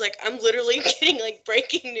it, and I was like, I'm literally getting like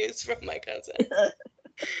breaking news from my cousin.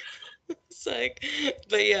 It's like,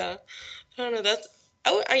 but yeah, I don't know.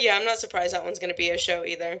 Yeah, I'm not surprised that one's gonna be a show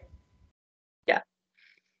either. Yeah,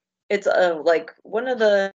 it's like one of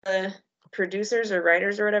the producers or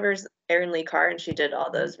writers or whatever is Erin Lee Carr, and she did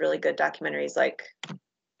all those really good documentaries like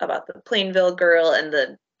about the Plainville girl and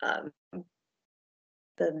the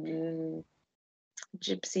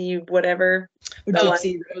Gypsy whatever.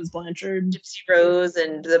 Gypsy Rose Blanchard. Gypsy Rose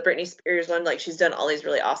and the Britney Spears one. Like, she's done all these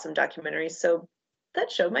really awesome documentaries, so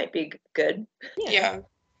that show might be good. Yeah.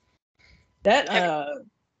 That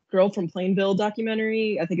Girl from Plainville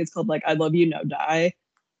documentary, I think it's called like I Love You Now Die.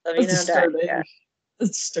 Love You Now Die. Yeah.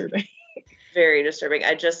 It's disturbing. Very disturbing.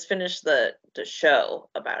 I just finished the show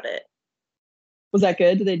about it. Was that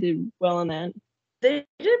good? Did they do well on that? They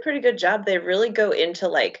did a pretty good job. They really go into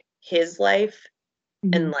like his life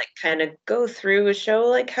and like kind of go through a show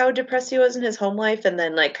like how depressed he was in his home life, and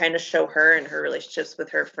then like kind of show her and her relationships with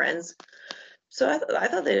her friends. So I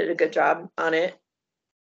thought they did a good job on it.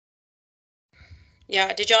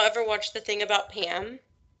 Yeah. Did y'all ever watch the thing about Pam?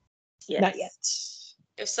 Yes. Not yet.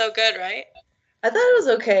 It was so good, right? I thought it was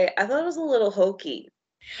okay. I thought it was a little hokey.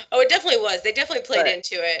 Oh, it definitely was. They definitely played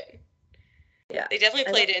into it. Yeah. They definitely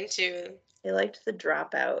played into. They liked the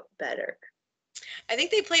Dropout better. I think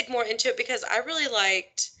they played more into it because I really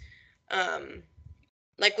liked,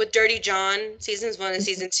 like with Dirty John, seasons 1 and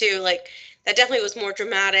season 2, like that definitely was more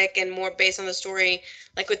dramatic and more based on the story.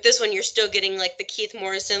 Like with this one, you're still getting like the Keith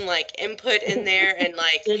Morrison like input in there, and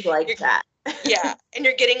like did like that. Yeah, and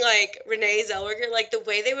you're getting like Renee Zellweger, like the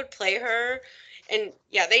way they would play her, and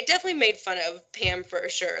yeah, they definitely made fun of Pam for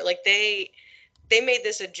sure. Like they made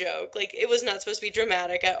this a joke. Like it was not supposed to be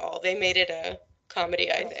dramatic at all. They made it a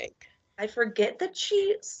comedy, I think. I forget that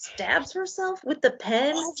she stabs herself with the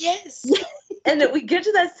pen. Oh, yes. And then we get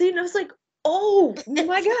to that scene, and I was like, oh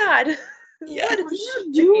my God. Yeah. What is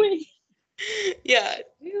she doing? Yeah.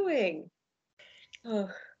 Doing? Oh.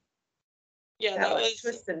 Yeah, that was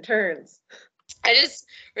twists and turns.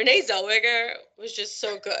 Renee Zellweger was just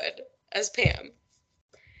so good as Pam.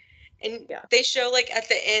 And they show like at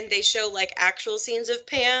the end, they show like actual scenes of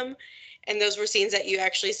Pam, and those were scenes that you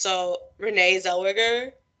actually saw Renee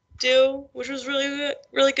Zellweger do, which was really,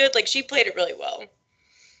 really good. Like she played it really well.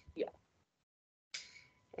 Yeah.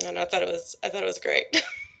 And I thought it was great.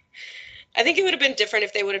 I think it would have been different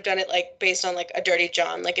if they would have done it like based on like a Dirty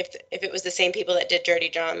John. Like if it was the same people that did Dirty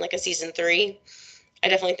John, like a season 3, I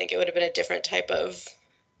definitely think it would have been a different type of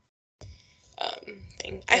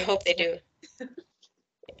thing. I hope they do.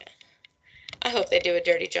 Yeah. I hope they do a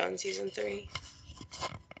Dirty John season 3.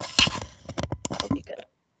 That'll be good.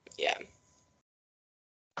 Yeah.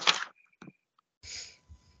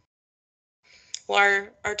 Well,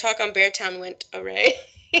 our talk on Beartown went array.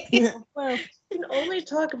 Well, we can only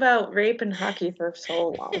talk about rape and hockey for so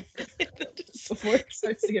long before it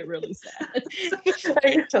starts to get really sad.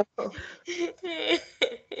 I know.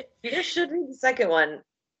 You just should read the second one.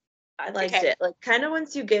 I liked it. Like, kind of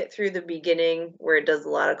once you get through the beginning where it does a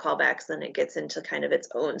lot of callbacks, then it gets into kind of its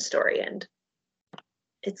own story, and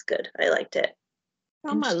it's good. I liked it.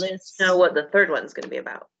 On my list. Know what the third one's going to be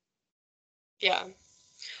about. Yeah.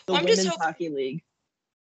 The Women's Hockey League.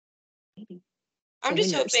 I'm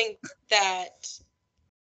just hoping that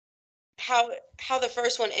how the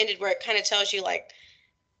first one ended, where it kind of tells you like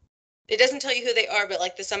it doesn't tell you who they are, but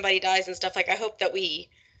like the somebody dies and stuff. Like I hope that we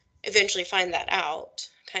eventually find that out,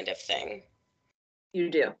 kind of thing. You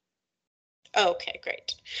do. Oh, okay,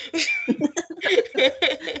 great.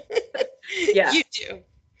 Yeah. You do.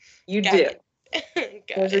 You Got do. it.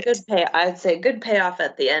 Got There's a it. good pay. I'd say good payoff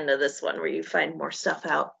at the end of this one where you find more stuff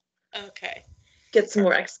out. Okay. Get some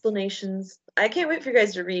more explanations. I can't wait for you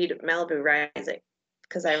guys to read Malibu Rising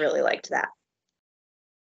because I really liked that.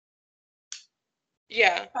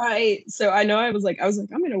 Yeah. So I know I was like, I'm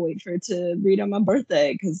gonna wait for it to read on my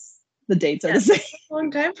birthday because the dates are the same. A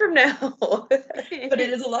long time from now. But it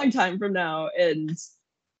is a long time from now, and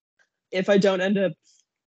if I don't end up,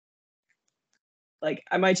 like,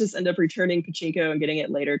 I might just end up returning Pachinko and getting it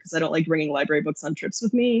later because I don't like bringing library books on trips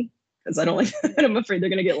with me because I don't like and I'm afraid they're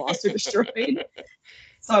gonna get lost or destroyed.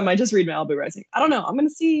 So I might just read Malibu Rising. I don't know. I'm gonna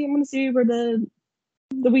see where the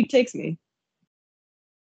week takes me.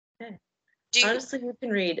 Honestly, you can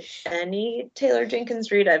read any Taylor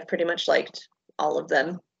Jenkins read. I've pretty much liked all of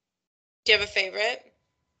them. Do you have a favorite?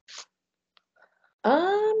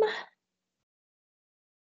 I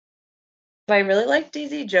really liked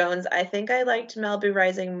Daisy Jones. I think I liked Malibu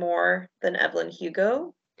Rising more than Evelyn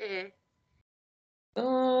Hugo.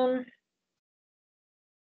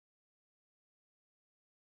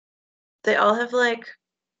 They all have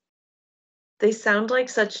they sound like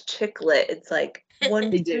such chick lit. It's like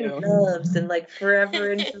One True Loves and like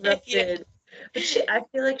Forever Interrupted. Yeah. But I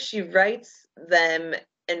feel like she writes them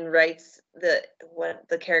and writes the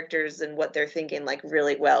characters and what they're thinking like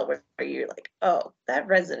really well, where you're like, oh, that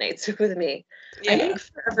resonates with me. Yeah. I think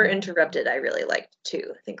Forever Interrupted I really liked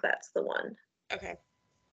too. I think that's the one. Okay.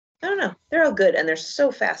 I don't know. They're all good and they're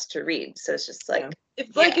so fast to read. So it's just like,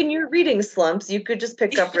 if like in your reading slumps, you could just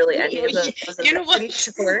pick up really any of those. You know what?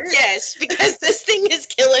 Short. Yes, because this thing is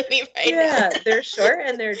killing me right now. Yeah, they're short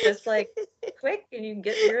and they're just like quick and you can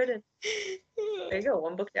get through it and there you go,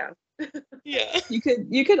 one book down. Yeah.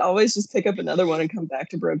 You could always just pick up another one and come back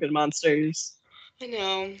to Broken Monsters. I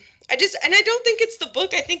know. I don't think it's the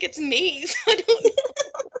book. I think it's me. So I don't know.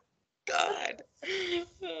 God. I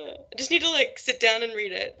just need to like sit down and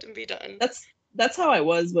read it and be done. That's how I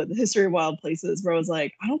was with History of Wild Places, where I was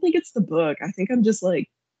like, I don't think it's the book. I think I'm just like,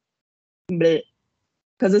 bleh.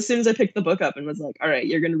 Because as soon as I picked the book up and was like, all right,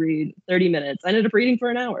 you're gonna read 30 minutes, I ended up reading for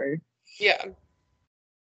an hour. Yeah.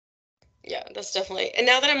 Yeah, that's definitely. And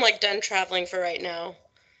now that I'm like done traveling for right now,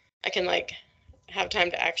 I can like have time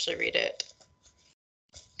to actually read it.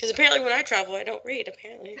 Because apparently when I travel, I don't read,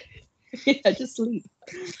 apparently. Yeah, just sleep.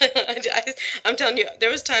 I'm telling you, there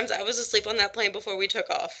was times I was asleep on that plane before we took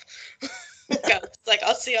off. It's like,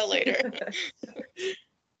 I'll see y'all later.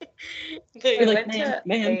 You're like, ma'am,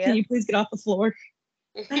 can you please get off the floor?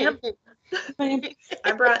 Ma'am.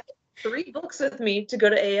 I brought 3 books with me to go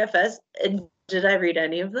to AFS, and did I read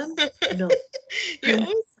any of them? No.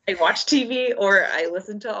 I watched TV or I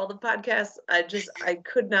listened to all the podcasts. I was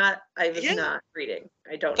not reading.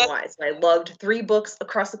 I don't know why. So I lugged 3 books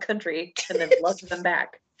across the country and then lugged them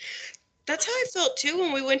back. That's how I felt too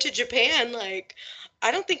when we went to Japan. Like,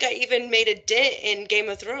 I don't think I even made a dent in Game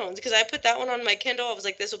of Thrones because I put that one on my Kindle. I was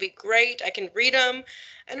like, this will be great. I can read them.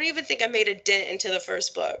 I don't even think I made a dent into the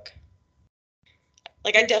first book.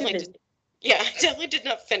 Like, I definitely did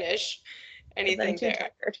not finish anything there.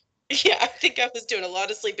 Tired. Yeah, I think I was doing a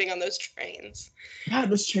lot of sleeping on those trains. God,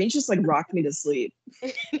 those trains just like rocked me to sleep.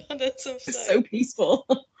 No, that's so sad. It's so peaceful.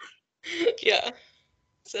 Yeah.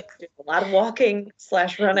 So a lot of walking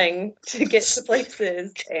 / running to get to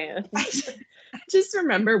places. And I just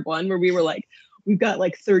remember one where we were like, we've got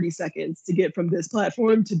like 30 seconds to get from this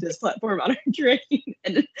platform to this platform on our train.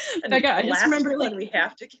 And Becca, I just remember like we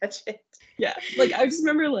have to catch it. Yeah, like I just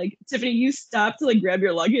remember like Tiffany, you stopped to like grab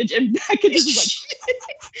your luggage and Becca just like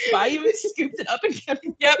by you and scooped it up and kept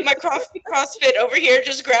it. Yep, my CrossFit over here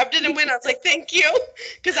just grabbed it and went. I was like, thank you,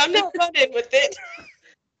 because I'm not running with it.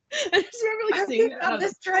 I just remember like seeing it on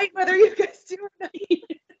this train, whether you guys do or not.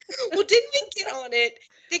 Well, didn't we get on it?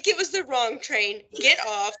 Think it was the wrong train, get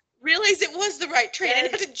off, realize it was the right train, and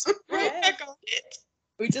had to jump right back on it.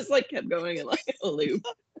 We just like kept going in like a loop.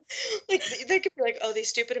 Like they could be like, oh, these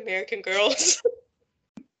stupid American girls.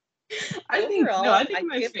 I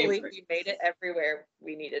can't believe we made it everywhere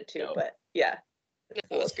we needed to, but yeah, it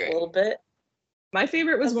was great. A little bit. My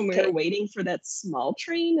favorite was when we were waiting for that small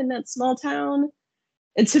train in that small town.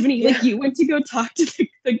 And Tiffany, like, you went to go talk to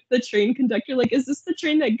the train conductor, like, is this the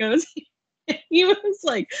train that goes here? And he was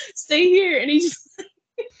like, stay here. And he just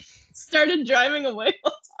started driving away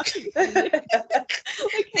while talking to you.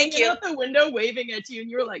 Like, hanging out the window, waving at you.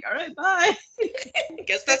 And you were like, all right, bye. I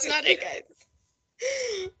guess that's not it, guys.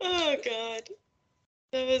 Oh, God.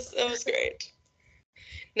 That was great.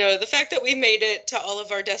 No, the fact that we made it to all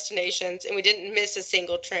of our destinations and we didn't miss a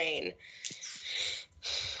single train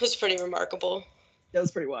was pretty remarkable. That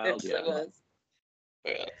was pretty wild. It Yeah. really was.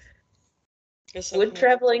 Yeah. It's so Would funny.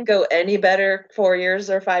 traveling go any better 4 years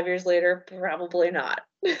or 5 years later? Probably not.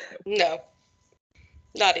 No.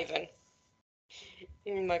 Not even.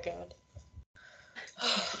 Oh my god.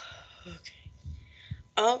 Okay.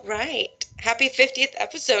 All right. Happy 50th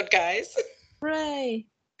episode, guys. Hooray!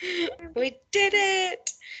 We did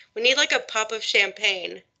it. We need like a pop of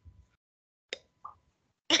champagne.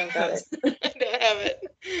 Don't got it. I don't have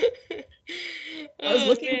it. I was Oh,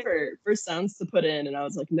 looking man. for sounds to put in, and I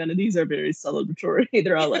was like, none of these are very celebratory.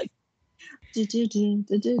 They're all like,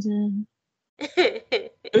 "Du-du-du-du-du-du."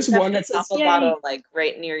 There's one that says, Pop a "Yay!" bottle like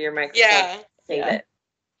right near your microphone. Yeah. Save Yeah. it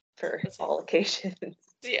for That's it. all occasions.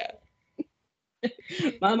 Yeah.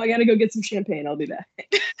 Mom, I gotta go get some champagne. I'll be back.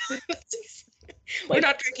 We're Like-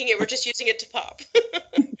 not drinking it. We're just using it to pop.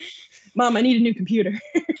 Mom, I need a new computer.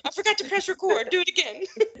 I forgot to press record. Do it again.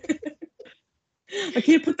 I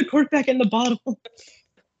can't put the cork back in the bottle.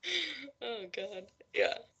 Oh, God.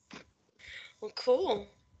 Yeah. Well, cool.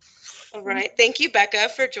 All right. Thank you, Becca,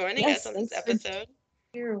 for joining Yes, us on this thanks for- episode.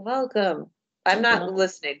 You're welcome. I'm not Welcome.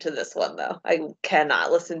 listening to this one though. I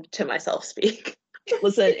cannot listen to myself speak.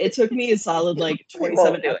 Listen, it took me a solid like We won't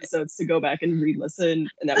 27 do it. episodes to go back and re-listen,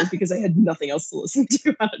 and that was because I had nothing else to listen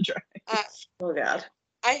to on a drive. Oh god.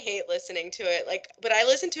 I hate listening to it. But I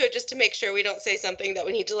listen to it just to make sure we don't say something that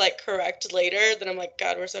we need to correct later. Then I'm like,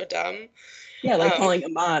 God, we're so dumb. Yeah, like Um, calling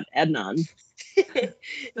Ahmad Adnan.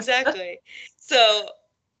 Exactly. So,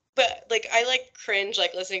 but I cringe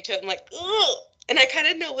listening to it. I'm like, ugh. And I kind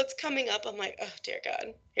of know what's coming up. I'm like, oh dear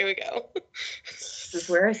God, here we go. This is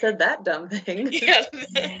where I said that dumb thing. Yeah.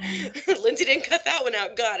 Lindsay didn't cut that one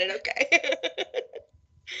out. Got it. Okay.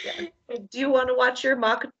 Yeah. Do you want to watch your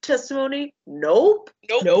mock testimony? Nope.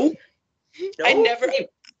 Nope. Nope. I Nope. never. Hey,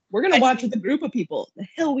 we're gonna I- watch with a group of people. The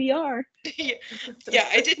hell we are. Yeah,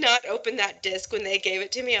 I did not open that disc when they gave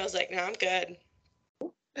it to me. I was like, no, I'm good.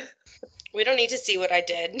 We don't need to see what I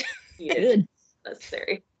did. Yeah, Good.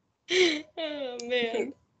 necessary. Oh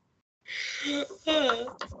man.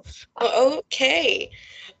 Well, okay.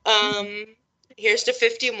 Here's to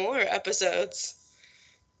 50 more episodes.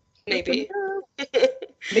 Maybe.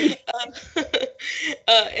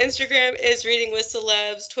 Instagram is Reading with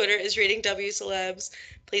Celebs. Twitter is Reading W Celebs.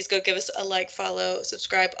 Please go give us a like, follow,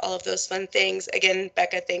 subscribe, all of those fun things. Again,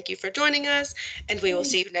 Becca, thank you for joining us, and we will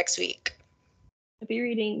see you next week. Happy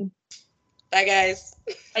reading. Bye, guys.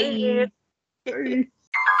 Bye. Bye.